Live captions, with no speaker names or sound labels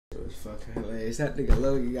fucking hilarious. That nigga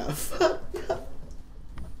Logan got fucked up.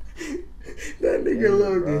 That nigga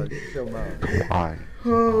Logan. Why?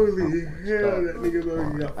 Holy hell, that nigga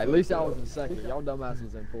Logan got fucked up. At least I was in second. Y'all dumbass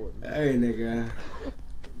was in fourth. Hey, nigga.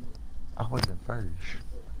 I wasn't first.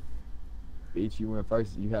 Bitch, you went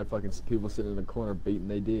first. You had fucking people sitting in the corner beating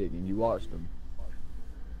they dig, and you watched them.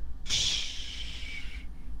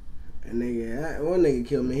 And nigga, one nigga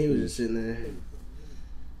killed me. He was just sitting there.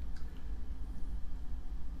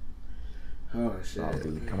 Oh shit!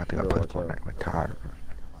 I'm about to go play Fortnite with Tyler.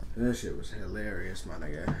 That shit was hilarious, my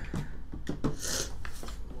nigga.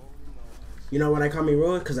 You know what I call me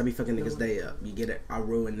ruin? Cause I be fucking niggas' day up. You get it? I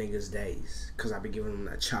ruin niggas' days. Cause I be giving them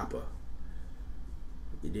that chopper.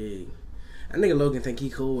 You dig? That nigga Logan think he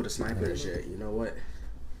cool with a sniper and shit. You know what?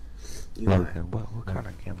 You know Logan, what kind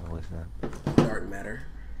of camo is that? Dark matter.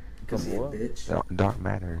 Cause he a What? bitch. Dark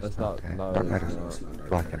matter is That's not not- that. no, Dark it's matter not. is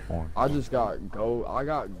black and orange. I just got gold. I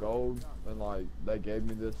got gold, and like they gave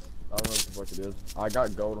me this. I don't know what the fuck it is. I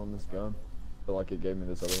got gold on this gun, but like it gave me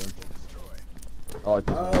this other one. I like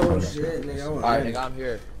this Oh one. shit, nigga. Alright, nigga, I'm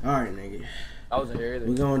here. Alright, nigga. I wasn't here either.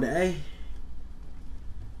 We going to A?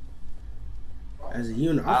 As a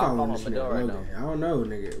unit, I'm I'm following on this my nigga door right Logan. I don't know,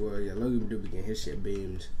 nigga. Well, yeah, Logan do be getting his shit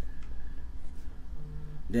beamed.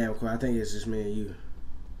 Damn, Quay, I think it's just me and you.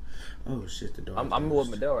 Oh shit, the door. I'm with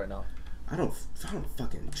Medell right now. I don't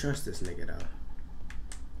fucking trust this nigga though.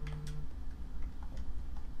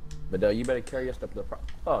 Medell, you better carry your stuff to the front.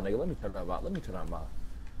 Oh, nigga, let me turn on my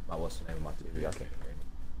what's the name of my TV? I can't hear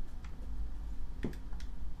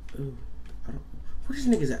you. Ooh, I don't. Where these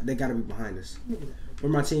niggas at? They gotta be behind us.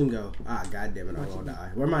 Where my team go? Ah, goddamn it, I'm gonna die.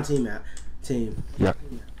 Where my team at? Team. Yep.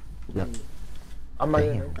 Yep. I'm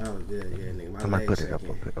right here. Oh, good, yeah, nigga. My I'm gonna legs put it up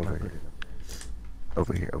shaking. over here.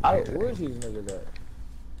 Over here. Where's these niggas at?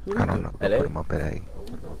 I don't know. At Put A? them up at A.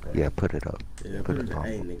 Yeah, put it up. Yeah, put it to A,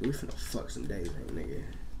 nigga. We finna fuck some days, nigga.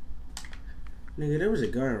 Nigga, there was a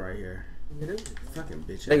gun right here. Fucking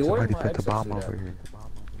bitch. Nigga, where's Somebody my put the bomb exosuit over at? here.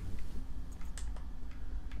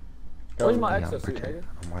 Where's my Yeah, I'm exosuit, protecting. nigga?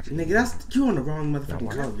 I'm watching. Nigga, that's you on the wrong motherfucking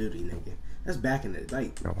watch. Call of Duty, nigga. That's back in the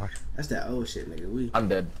like. Don't watch. That's that old shit, nigga. I'm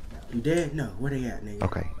dead. You dead? No, where they at, nigga?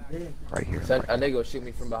 Okay. Right here. Said a nigga will shoot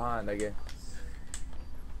me from behind, nigga.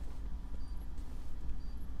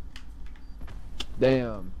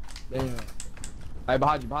 Damn. Hey,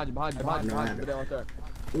 behind you. Medell right there.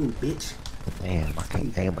 Ooh, bitch. Damn, I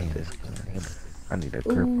can't aim with this gun. Damn it. I need a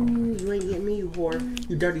grip Ooh, on it. you ain't get me, you whore.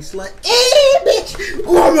 You dirty slut. Hey, bitch!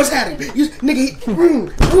 Ooh, I almost had it. You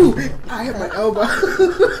nigga. Ooh, I hit my elbow.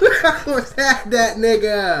 I almost had that,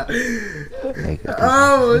 nigga. Nigga,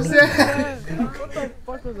 I almost had it. What the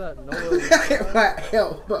fuck was that noise? I hit my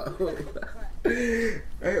elbow. I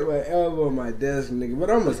hit my elbow on my desk, nigga. But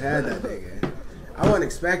I almost had that, nigga. I wasn't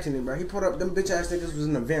expecting it, bro. He pulled up. Them bitch ass niggas was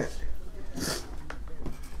an event.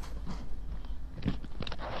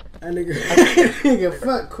 That nigga, nigga,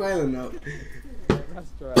 fuck Quaylen up.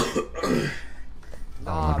 That's right.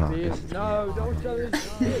 Nah, no, bitch. No, don't show this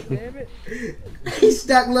shit, damn it. He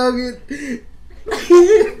stuck Logan. Nah,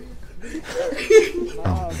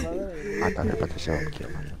 brother. I thought they were about to show up kill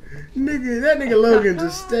me. Nigga, that nigga Logan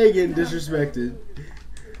just stay getting disrespected.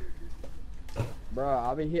 Bro,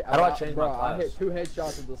 I be hit. How do I change my I class? hit 2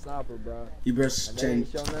 headshots with the sniper, bro. You best And they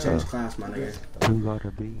ain't change showing up. class, my nigga. Two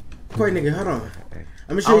gotta be. Quay, nigga, hold on. Hey,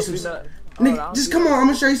 I'm gonna I show you don't see some. that. Nigga, just come on. I'm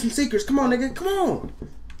gonna show you some secrets. Come on, nigga. Come on.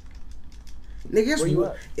 Nigga, Where you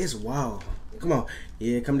at? it's wild. Come on.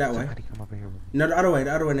 Yeah, come that way. somebody come over here. No, the other way,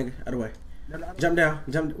 nigga. Other way. Jump down.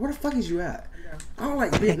 Jump. Where the fuck is you at? I don't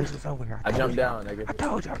like big. Niggas is over here. I jumped told down, nigga. I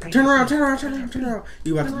told y'all. Turn around.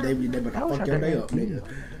 You about to, they about to fuck your day up, nigga.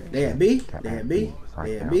 They at B. They at B.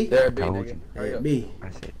 They at B. There, B, Told nigga. you. They Hurry at up. B. I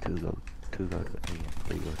said two go to A and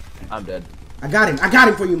 3 go to B. I'm dead. I got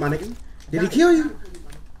him for you, my nigga. Did he kill you?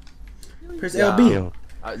 Press Nah. LB. Kill.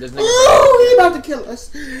 This nigga. Oh, he about to kill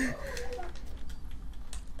us.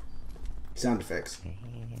 Sound effects.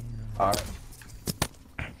 Alright.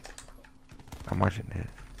 I'm watching this.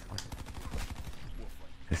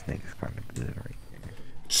 This nigga's kind of good right here.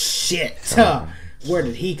 Shit. Where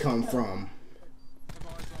did he come from?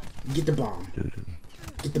 Get the bomb. Doo-doo.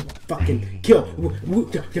 Get the fucking kill.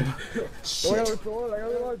 Shit. Fuck.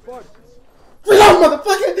 Reload, motherfucker.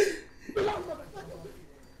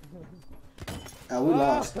 Oh, we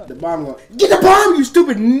lost. The bomb going. Get the bomb, you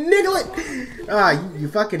stupid nigglet. Ah, you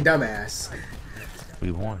fucking dumbass.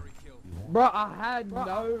 We won. Bro, I had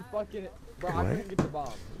no fucking. Bro, I What? couldn't get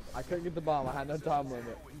the bomb. I had no time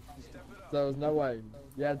limit. So there was no way.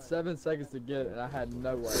 You had 7 seconds to get it, and I had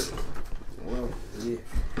no way. Well, yeah.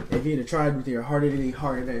 If you'd have tried with your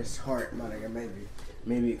hardest heart, my nigga,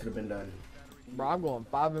 maybe it could have been done. Bro, I'm going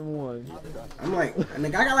 5-1. I'm like,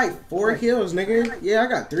 nigga, I got like 4 kills, nigga. Yeah, I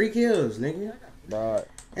got 3 kills, nigga. Bro,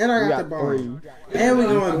 And I we got the got bomb. 3. And we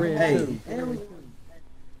going, 3 and hey. 2.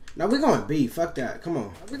 No, we going B. Fuck that. Come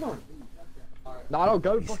on. No, I don't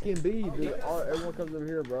go fucking B, dude. Everyone comes over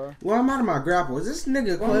here, bro. Well, I'm out of my grapple. Is this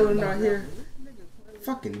nigga Quaylen out here?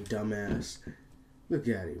 Fucking dumbass. Look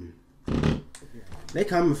at him. They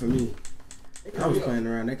coming for me. I was playing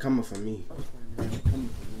around. They coming for me.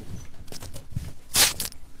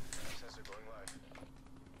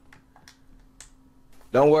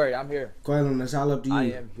 Don't worry, I'm here. Quaylen, that's all up to you. I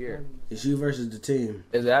am here. It's you versus the team.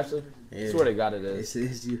 Is it actually? Yeah. I swear to God it is.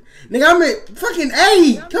 It's you. Nigga, I'm at fucking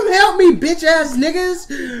A. Come help me, bitch ass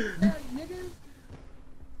niggas.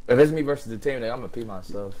 If it's me versus the team, nigga, I'm gonna pee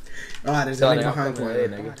myself. Oh, there's a Tell nigga nigga I'm behind coming with A,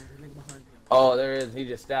 Quaylen. nigga. Oh, there is. He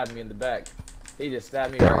just stabbed me in the back. He just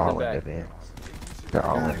stabbed me They're right in all the in the back. vents. They're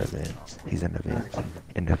all in the vents. He's in the vents.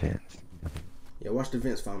 In the vents. Yeah, watch the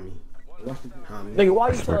vents for me. Watch the behind me. Nigga, why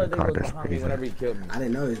you swear telling to nigga God, was that's behind me crazy. whenever he killed me? I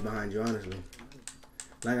didn't know he was behind you, honestly.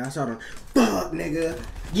 Like, I saw them. Fuck, nigga.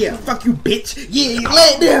 Yeah, fuck you, bitch. Yeah, lay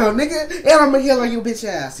it down, nigga. And I'm gonna heal on your bitch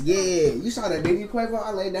ass. Yeah, you saw that, didn't you, Quavo?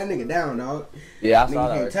 I laid that nigga down, dog. Yeah, I Nigga saw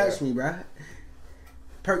that. can't Right touch there. me, bruh.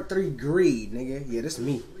 Perk 3 greed, nigga. Yeah, this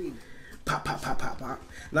me. Pop, pop, pop, pop, pop.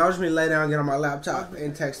 Now I just me lay down, get on my laptop,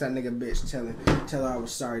 and text that nigga bitch, tell her I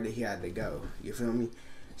was sorry that he had to go. You feel me?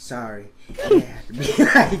 Sorry. It had to be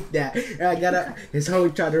like that. And I got up, his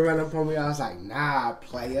homie tried to run up on me. I was like, nah,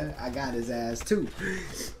 player. I got his ass too.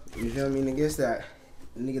 You feel me, nigga? It's that.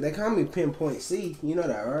 Nigga, they call me Pinpoint C. You know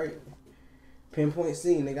that, right? Pinpoint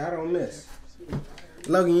C, nigga. I don't miss.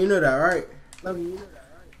 Logan, you know that, right? Logan, you know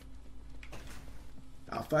that, right?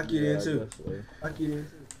 I'll fuck you then too. Fuck you then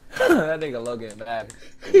too. That nigga Logan mad.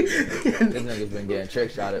 This nigga's been getting trick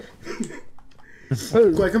shotted.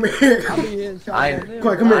 Quay, come here. I be hitting shots I- on them.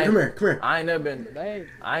 Quay, come here, come here, come here. I ain't never been. They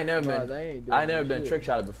I ain't never bro, been. they ain't doing I ain't never been shit. trick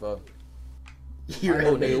shotted before. You Oh,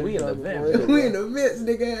 ready? nigga, we in the vent. We in the midst,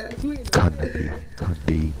 nigga. We in the Come to B. Come to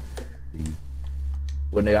B.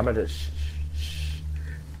 Well, nigga, I'm gonna just.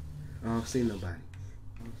 I don't see nobody.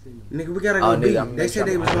 Nigga, we gotta Oh, go B. nigga, I'm They said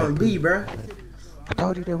they was trying going B, bruh. I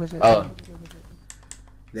told you there was a. Oh,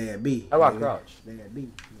 They at B. how about nigga. crouch? They at B.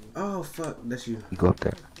 Oh, fuck. That's you. You go up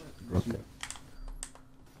there. Go up there.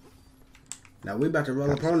 Now we about to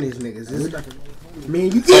roll up on these niggas. This is me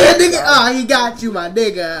and you. Yeah, nigga. Oh, he got you, my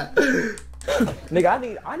nigga.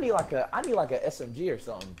 Nigga, I need like a SMG or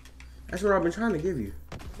something. That's what I've been trying to give you.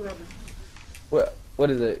 What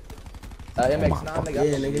is it? MX9, nigga. Yeah,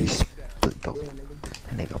 He nigga. split though.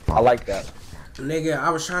 That nigga I like that. Nigga, I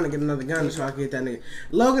was trying to get another gun so I could get that nigga.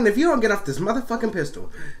 Logan, if you don't get off this motherfucking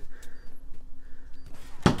pistol.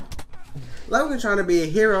 Logan trying to be a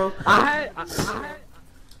hero.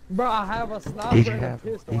 Bro, I have a Did sniper you and a have-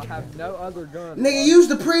 pistol. did I you have no other gun. Nigga, use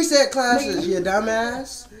the preset classes, you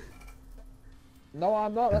dumbass. No,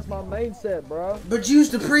 I'm not. That's my main set, bro. But use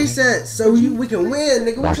the presets so we can win,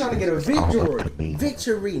 nigga. We're trying to get a It's all up victory. to me.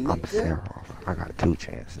 Victory, I'm nigga. Seraph. I got 2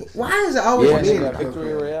 chances. Why is it always Yeah, me? nigga,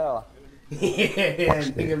 Victory Royale. Yeah,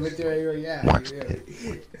 nigga, victory, yeah. Watch yeah.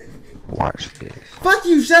 this. Watch this. Fuck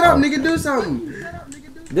you, shut up, nigga, do something.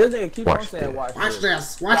 This nigga keep on Watch saying this. watch Watch this.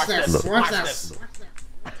 this, watch this, Look. watch this.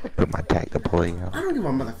 Put my tag to play out. I don't give a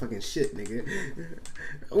motherfucking shit, nigga.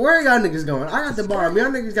 Where y'all niggas going? I got the bomb.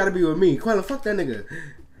 Y'all niggas gotta be with me. Quella, fuck that nigga.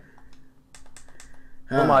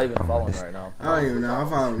 Who am I even following right now? I don't even know. I'm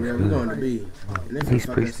following you. We're going to B. And they finna He's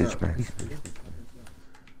fuck us prestige, up. man.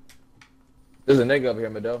 There's a nigga over here,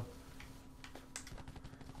 Mado.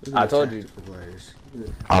 Look at I the told you. tactical players.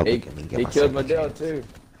 I'll He, look at me get he my killed second Madell chance. too.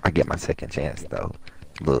 I get my second chance though.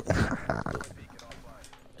 Look.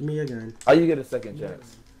 Give me your gun. How you get a second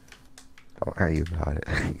chance? Don't worry about it.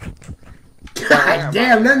 God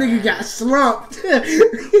damn, that nigga got slumped.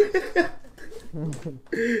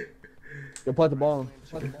 Go put the bomb.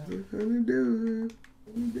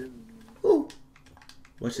 Ooh.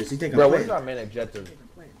 Watch this. He think Bro, I'm what's playing. our main objective?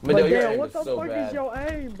 But Madell, your damn, aim what is the so fuck bad. is your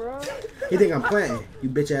aim, bro? He think I'm playing. You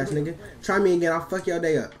bitch ass nigga. Try me again. I'll fuck your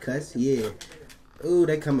day up, cuz. Yeah. Ooh,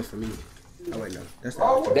 they coming for me. Oh, wait, no. That's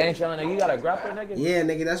not. They ain't telling nigga you got a grappler, nigga? Yeah,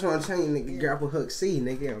 nigga, that's what I'm telling you, nigga. Grapple hook C,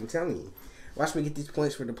 nigga. I'm telling you. Watch me get these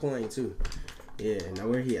points for deploying, too. Yeah, now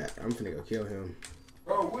where he at? I'm finna go kill him.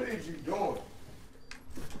 Bro, what is you doing?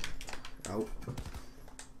 Oh.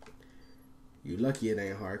 You lucky it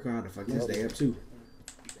ain't hardcore. I'd have fucked this day up, too.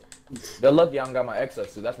 They're lucky I don't got my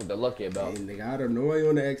exosuit. That's what they're lucky about. Hey, nigga, I don't know why you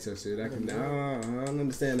on the exosuit. I don't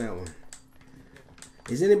understand that one.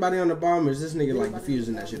 Is anybody on the bomb or is this nigga like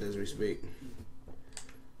defusing that shit as we speak?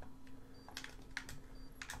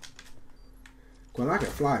 Well, I can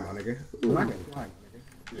fly, my nigga. Ooh, I can fly.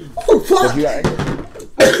 Oh fuck! You got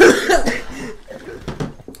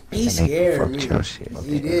He scared me. Your shit.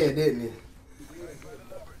 He did, didn't he?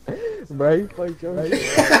 Bro, you fucked your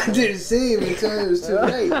shit. I didn't see him until it was too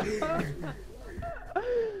late.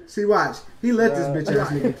 See, watch. He let this bitch ass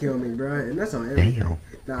nigga kill me, bro, and that's on everything. Damn.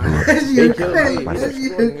 Nah, that's you killed crazy. me. That's you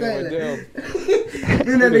Damn. crazy.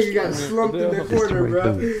 Then that nigga got slumped in the corner,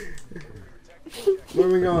 bro. Where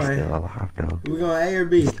we He's going? still alive though. We going A or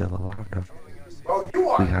B? He's still alive though. Oh, you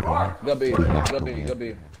are We gotta win. Go B. We have Go to B. win. Go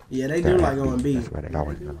B. Yeah, they do like going B. That's why they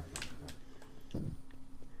always know.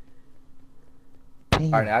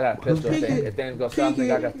 Alright, now I got a pistol. Peek it. If things go south,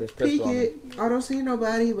 Peek I got this it. pistol Peek on me. it. I don't see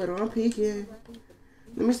nobody, but I'm peeking.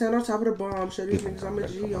 Let me stand on top of the bomb. Show these niggas I'm a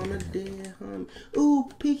G on the dead homie. Ooh,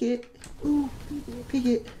 peek it. Ooh, peek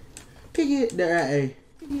it. Peek it. They're at A.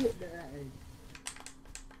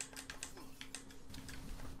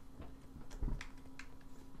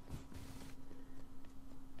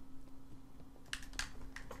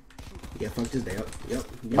 Yeah, fuck this day up. Yep.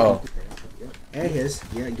 Oh. And his.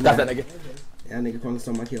 Yeah, give That's me that nigga. That nigga probably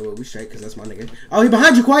stole my kill, but we straight because that's my nigga. Oh, he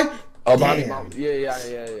behind you, Quay? Oh, Bobby, Damn.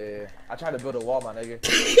 yeah. I tried to build a wall, my nigga.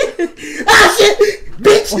 Ah, shit!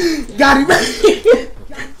 Bitch! Got him.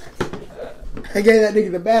 I gave that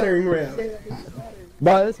nigga the battering ram.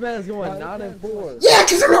 Bro, this man's going 9 and 4. Yeah,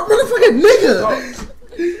 because I'm a motherfucking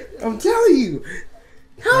nigga. I'm telling you.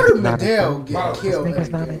 How did Madell get killed? This nigga's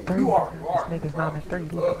 9 and 3. You are. You are. This nigga's 9 and 3.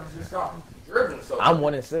 Look. Look, just stop dribbling so I'm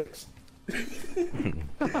 1 and 6.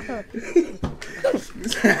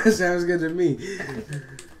 Sounds good to me.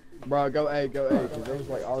 Bro, go A, because there was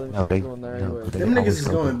like all this No, shit going there anyway. they Them niggas always is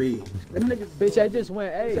go going B. B. Them niggas, bitch, I just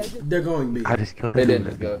went A. They're going B. I just killed They him. didn't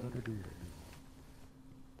just go.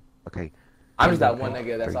 Okay. I'm just that one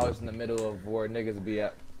nigga that's always in the middle of where niggas be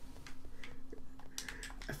at.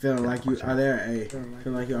 Feeling like you are there, A.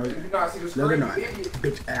 Feeling like you are. you not see the No, they're screen. not.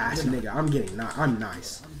 Bitch ass nigga. I'm getting not. I'm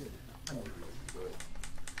nice.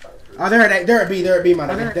 Oh, they're at A. They're at B. They're at B, my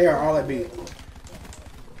nigga. They are all at B.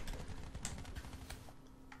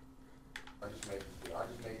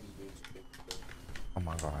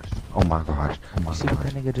 Oh my gosh. You see what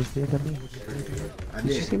that nigga just did to me? I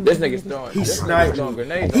did. This nigga's throwing. He this nigga's sniped throwing me.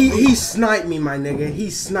 grenades. He sniped me, my nigga. He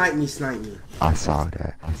sniped me. I saw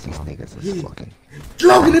that. These niggas is fucking.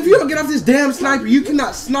 Logan, if you don't get off this damn sniper, you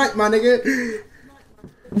cannot snipe, my nigga.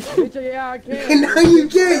 Bitch, yeah, I can. No, you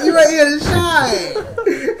can't. You ain't here to shine.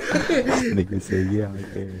 Nigga said, yeah, I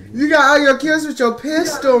can. You got all your kills with your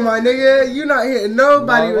pistol, my nigga. You not hitting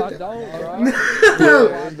nobody No, I with don't, bro. No.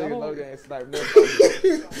 This nigga Logan ain't sniped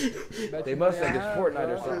nobody. They must think it's Fortnite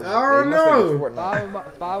or something. I don't They must think it's know.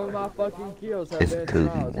 Fortnite. Five of my fucking kills have It's been two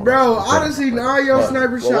trials. D1. Bro, I done seen all your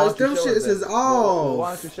sniper Well, why shots. don't Them you show shits us is then? Well,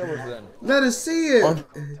 why off. don't you show us then? Let us see it.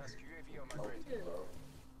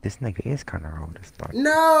 This nigga is kind of old as fuck.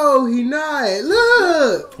 No, he not.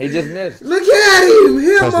 Look. He just missed. Look at him.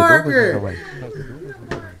 Hill Plus, marker.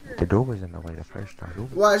 The door was in the way the first time.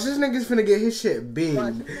 Watch, this nigga's finna get his shit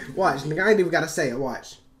beamed. Watch, nigga, I ain't even gotta say it.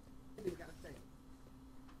 Watch.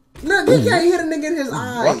 Look, he can't hit a nigga in his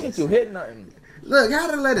Why can't eyes. you hit nothing? Look, how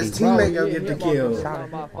to let his teammate go get the kill. It's not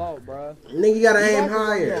my fault, bro. Nigga, you gotta aim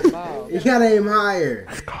higher. You gotta aim higher.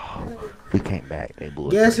 Let's go. We came back. They blew.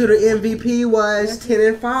 Guess who the MVP was? 10 and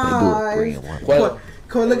They blew 5. 3 and 1. Well,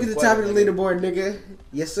 Come on, look at the top of the leaderboard, nigga.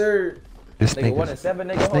 Yes, sir. This nigga 1 and nigga's 7,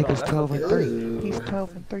 nigga. this Hold on. nigga's 12 and 3. Ooh. He's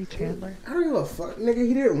 12 and 3, Chandler. I don't give a fuck, nigga.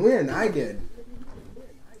 He didn't win. I did.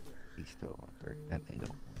 He's still on 3. That nigga.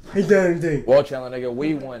 He done anything. Well, Chandler, nigga,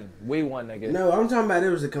 we won. We won, nigga. No, I'm talking about it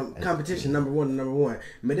was a competition, number 1 to number 1.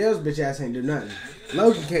 Medel's bitch ass ain't do nothing.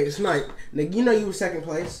 Logan can't snipe. Nigga, you know you was second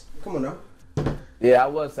place. Come on now. Yeah, I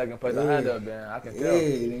was second place. I had to have been. I can Yeah, tell.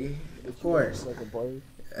 nigga. Of course. Second place.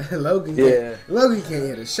 Logan Yeah. can't. Logan can't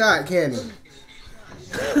hit a shot, can he?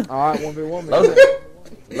 All right, 1v1. Logan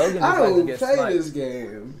just I like to don't get play sniped. this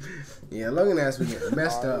game. Yeah, Logan ass was getting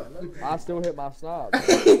messed up. I still hit my snob.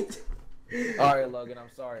 All right, Logan, I'm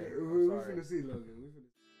sorry. We I'm sorry. finna see Logan.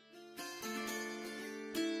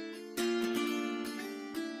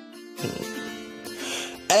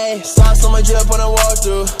 Ayy, sauce on my drip when I walk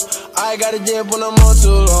through. I got a dip when I'm on too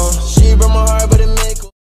long. She broke my heart,